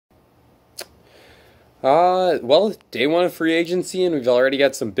Well, day one of free agency, and we've already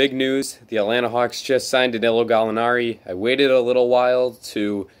got some big news. The Atlanta Hawks just signed Danilo Gallinari. I waited a little while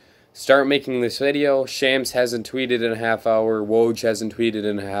to start making this video. Shams hasn't tweeted in a half hour. Woj hasn't tweeted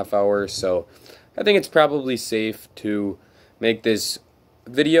in a half hour, so I think it's probably safe to make this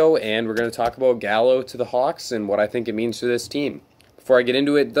video, and we're going to talk about Gallo to the Hawks and what I think it means for this team. Before I get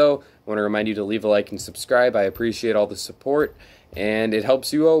into it, though, I want to remind you to leave a like and subscribe. I appreciate all the support, and it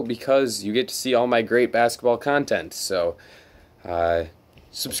helps you out because you get to see all my great basketball content. So,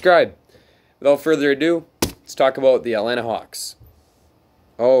 subscribe. Without further ado, let's talk about the Atlanta Hawks.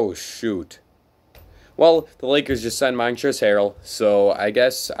 Oh, shoot. Well, the Lakers just signed Montrezl Harrell, so I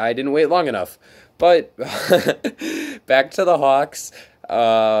guess I didn't wait long enough. But, back to the Hawks.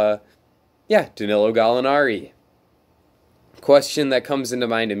 Danilo Gallinari. Question that comes into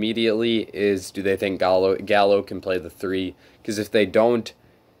mind immediately is, do they think Gallo can play the three? Because if they don't,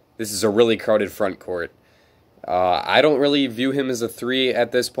 this is a really crowded front court. I don't really view him as a three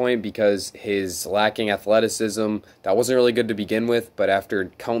at this point because his lacking athleticism, that wasn't really good to begin with, but after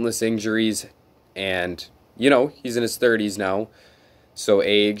countless injuries, and, he's in his 30s now, so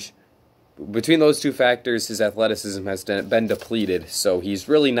age, between those two factors, his athleticism has been depleted, so he's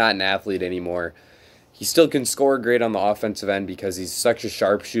really not an athlete anymore. He still can score great on the offensive end because he's such a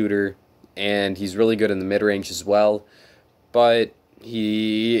sharpshooter, and he's really good in the mid-range as well. But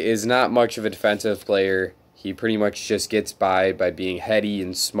he is not much of a defensive player. He pretty much just gets by being heady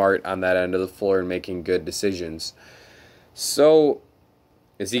and smart on that end of the floor and making good decisions. So,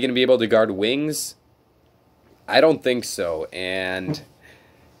 is he going to be able to guard wings? I don't think so, and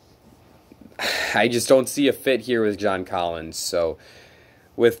I just don't see a fit here with John Collins. So,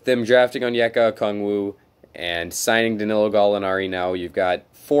 with them drafting Onyeka Okongwu and signing Danilo Gallinari now, you've got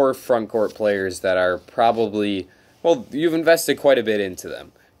four front court players that are probably, well, you've invested quite a bit into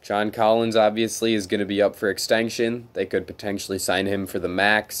them. John Collins obviously is going to be up for extension. They could potentially sign him for the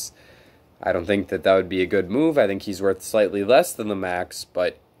max. I don't think that would be a good move. I think he's worth slightly less than the max,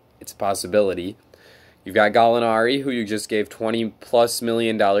 but it's a possibility. You've got Gallinari, who you just gave $20+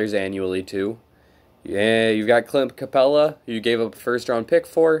 million annually to. Yeah, you've got Clint Capella, who you gave up a first-round pick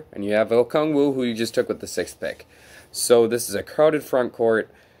for, and you have Okongwu, who you just took with the 6th pick. So this is a crowded front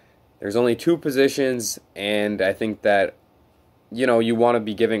court. There's only two positions, and I think that, you want to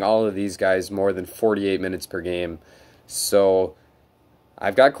be giving all of these guys more than 48 minutes per game. So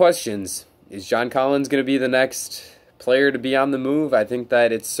I've got questions. Is John Collins going to be the next player to be on the move? I think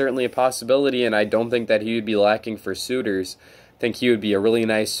that it's certainly a possibility, and I don't think that he would be lacking for suitors. I think he would be a really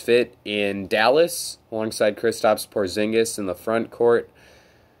nice fit in Dallas alongside Kristaps Porzingis in the front court.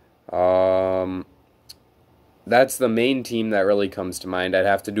 That's the main team that really comes to mind. I'd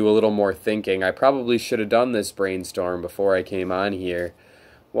have to do a little more thinking. I probably should have done this brainstorm before I came on here.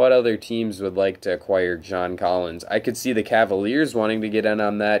 What other teams would like to acquire John Collins? I could see the Cavaliers wanting to get in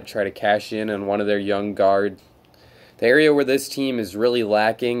on that, try to cash in on one of their young guards. The area where this team is really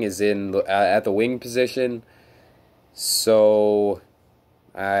lacking is in at the wing position. So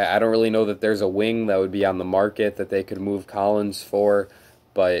I don't really know that there's a wing that would be on the market that they could move Collins for.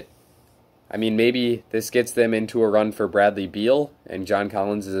 But, I mean, maybe this gets them into a run for Bradley Beal, and John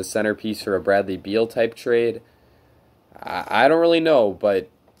Collins is a centerpiece for a Bradley Beal type trade. I don't really know, but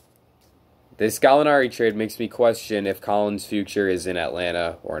this Gallinari trade makes me question if Collins' future is in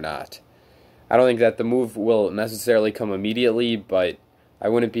Atlanta or not. I don't think that the move will necessarily come immediately, but I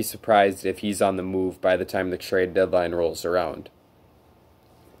wouldn't be surprised if he's on the move by the time the trade deadline rolls around.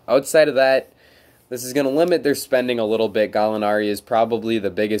 Outside of that, this is going to limit their spending a little bit. Gallinari is probably the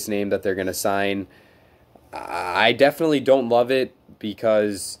biggest name that they're going to sign. I definitely don't love it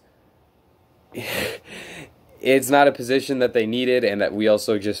because it's not a position that they needed, and that we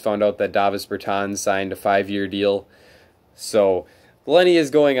also just found out that Davis Bertans signed a 5-year deal. So plenty is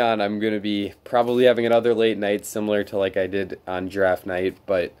going on. I'm going to be probably having another late night similar to like I did on draft night.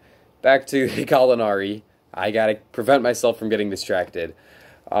 But back to Gallinari. I got to prevent myself from getting distracted.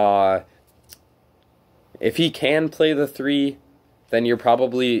 If he can play the 3, then you're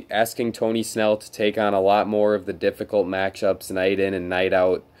probably asking Tony Snell to take on a lot more of the difficult matchups night in and night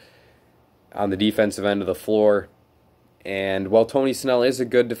out on the defensive end of the floor. And while Tony Snell is a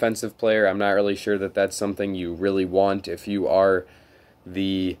good defensive player, I'm not really sure that that's something you really want if you are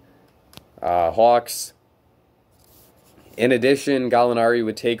the Hawks. In addition, Gallinari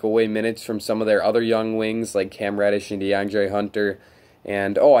would take away minutes from some of their other young wings like Cam Reddish and DeAndre Hunter.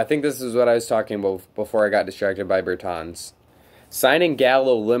 And, I think this is what I was talking about before I got distracted by Bertans. Signing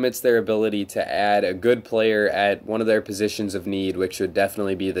Gallo limits their ability to add a good player at one of their positions of need, which would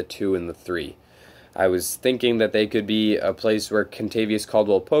definitely be the 2 and the 3. I was thinking that they could be a place where Kentavious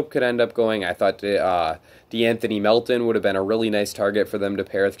Caldwell-Pope could end up going. I thought DeAnthony Melton would have been a really nice target for them to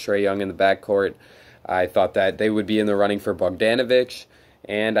pair with Trae Young in the backcourt. I thought that they would be in the running for Bogdanovic.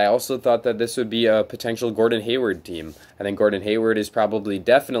 And I also thought that this would be a potential Gordon Hayward team. I think Gordon Hayward is probably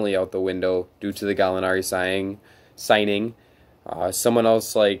definitely out the window due to the Gallinari signing. Someone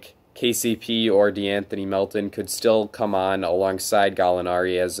else like KCP or DeAnthony Melton could still come on alongside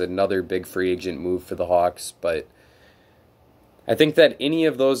Gallinari as another big free agent move for the Hawks. But I think that any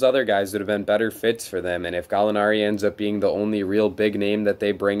of those other guys would have been better fits for them. And if Gallinari ends up being the only real big name that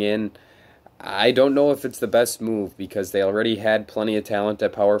they bring in, I don't know if it's the best move because they already had plenty of talent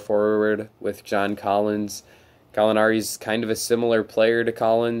at power forward with John Collins. Gallinari's kind of a similar player to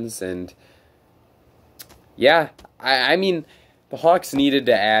Collins, and yeah, I mean, the Hawks needed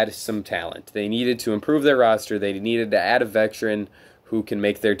to add some talent. They needed to improve their roster. They needed to add a veteran who can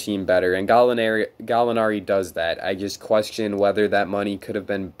make their team better, and Gallinari does that. I just question whether that money could have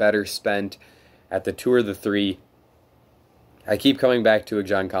been better spent at the 2 or the 3. I keep coming back to a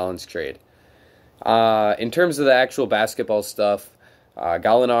John Collins trade. In terms of the actual basketball stuff,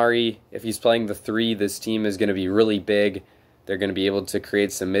 Gallinari, if he's playing the 3, this team is going to be really big. They're going to be able to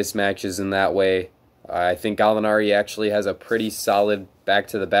create some mismatches in that way. I think Gallinari actually has a pretty solid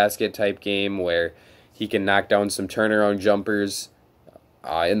back-to-the-basket type game where he can knock down some turnaround jumpers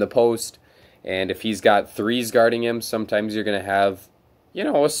in the post. And if he's got 3s guarding him, sometimes you're going to have,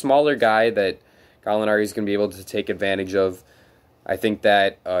 a smaller guy that Gallinari is going to be able to take advantage of. I think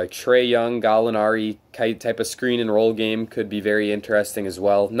that Trae Young, Gallinari type of screen and roll game could be very interesting as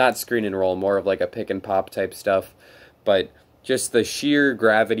well. Not screen and roll, more of like a pick and pop type stuff. But just the sheer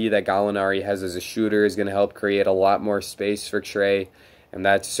gravity that Gallinari has as a shooter is going to help create a lot more space for Trae. And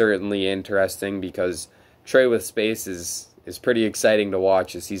that's certainly interesting because Trae with space is pretty exciting to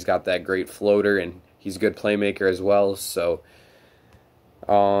watch as he's got that great floater and he's a good playmaker as well. So,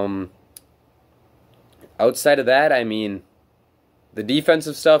 outside of that, I mean, the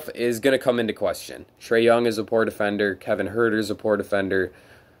defensive stuff is going to come into question. Trae Young is a poor defender. Kevin Huerter is a poor defender.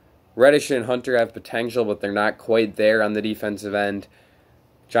 Reddish and Hunter have potential, but they're not quite there on the defensive end.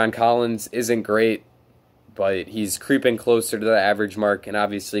 John Collins isn't great, but he's creeping closer to the average mark, and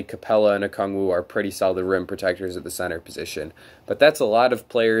obviously Capella and Okongwu are pretty solid rim protectors at the center position. But that's a lot of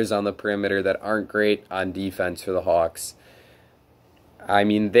players on the perimeter that aren't great on defense for the Hawks. I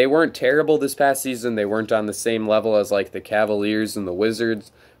mean, they weren't terrible this past season. They weren't on the same level as like the Cavaliers and the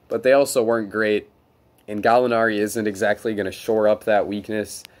Wizards, but they also weren't great. And Gallinari isn't exactly going to shore up that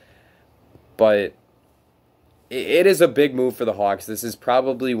weakness. But it is a big move for the Hawks. This is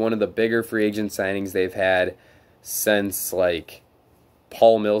probably one of the bigger free agent signings they've had since like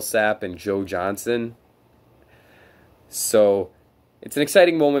Paul Millsap and Joe Johnson. So it's an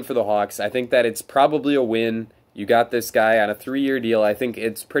exciting moment for the Hawks. I think that it's probably a win. You got this guy on a 3-year deal. I think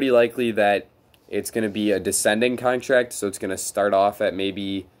it's pretty likely that it's going to be a descending contract, so it's going to start off at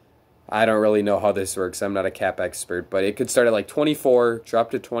maybe, I don't really know how this works. I'm not a cap expert, but it could start at like 24, drop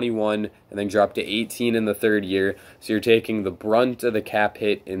to 21, and then drop to 18 in the 3rd year. So you're taking the brunt of the cap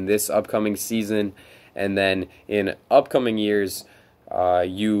hit in this upcoming season, and then in upcoming years, when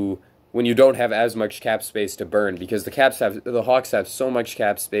you don't have as much cap space to burn, because the Hawks have so much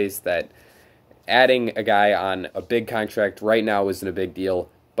cap space that adding a guy on a big contract right now isn't a big deal,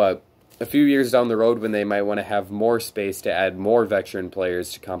 but a few years down the road when they might want to have more space to add more veteran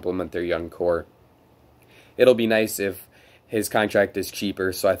players to complement their young core, it'll be nice if his contract is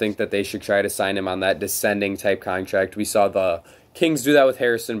cheaper. So I think that they should try to sign him on that descending type contract. We saw the Kings do that with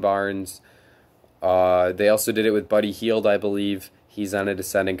Harrison Barnes. They also did it with Buddy Hield, I believe. He's on a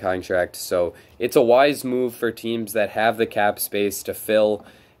descending contract. So it's a wise move for teams that have the cap space to fill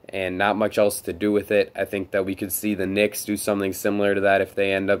and not much else to do with it. I think that we could see the Knicks do something similar to that if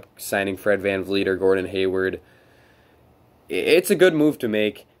they end up signing Fred VanVleet or Gordon Hayward. It's a good move to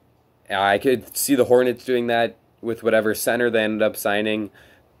make. I could see the Hornets doing that with whatever center they end up signing.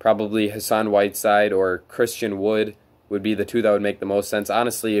 Probably Hassan Whiteside or Christian Wood would be the two that would make the most sense.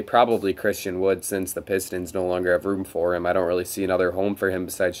 Honestly, probably Christian Wood, since the Pistons no longer have room for him. I don't really see another home for him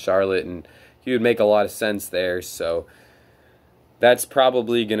besides Charlotte, and he would make a lot of sense there. So that's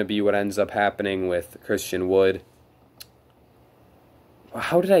probably going to be what ends up happening with Christian Wood.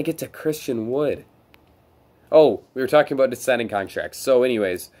 How did I get to Christian Wood? Oh, we were talking about descending contracts. So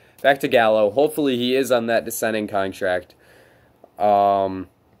anyways, back to Gallo. Hopefully he is on that descending contract. I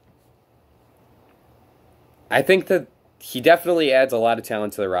think that he definitely adds a lot of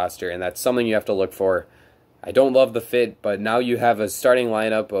talent to the roster, and that's something you have to look for. I don't love the fit, but now you have a starting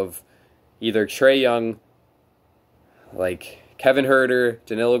lineup of either Trae Young, like Kevin Huerter,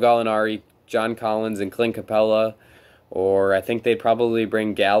 Danilo Gallinari, John Collins and Clint Capella, or I think they'd probably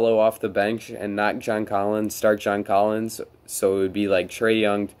bring Gallo off the bench and not John Collins, start John Collins. So it would be like Trae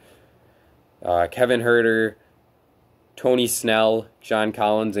Young, Kevin Huerter, Tony Snell, John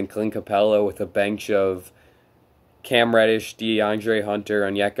Collins, and Clint Capella with a bench of Cam Reddish, DeAndre Hunter,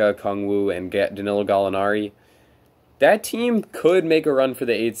 Onyeka Okongwu, and Danilo Gallinari. That team could make a run for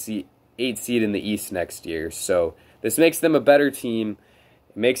the 8 seed in the East next year. So this makes them a better team.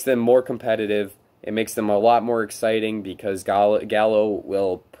 It makes them more competitive. It makes them a lot more exciting because Gallo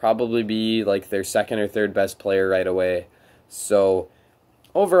will probably be like their second or third best player right away. So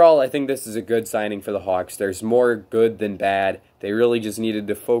overall, I think this is a good signing for the Hawks. There's more good than bad. They really just needed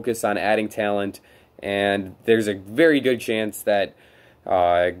to focus on adding talent, and there's a very good chance that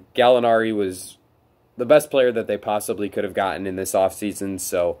Gallinari was the best player that they possibly could have gotten in this offseason.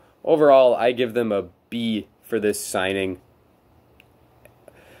 So overall, I give them a B for this signing.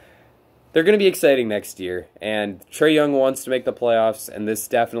 They're going to be exciting next year, and Trae Young wants to make the playoffs, and this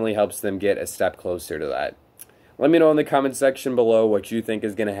definitely helps them get a step closer to that. Let me know in the comment section below what you think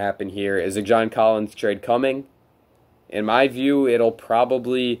is going to happen here. Is a John Collins trade coming? In my view, it'll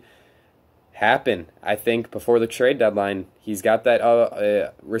probably happen, I think, before the trade deadline. He's got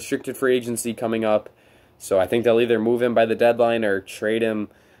that restricted free agency coming up, so I think they'll either move him by the deadline or trade him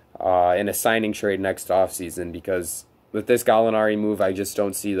in a signing trade next offseason, because with this Gallinari move, I just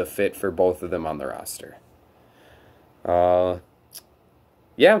don't see the fit for both of them on the roster.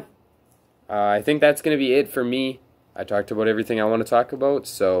 I think that's going to be it for me. I talked about everything I want to talk about,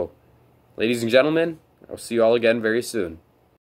 so ladies and gentlemen, I'll see you all again very soon.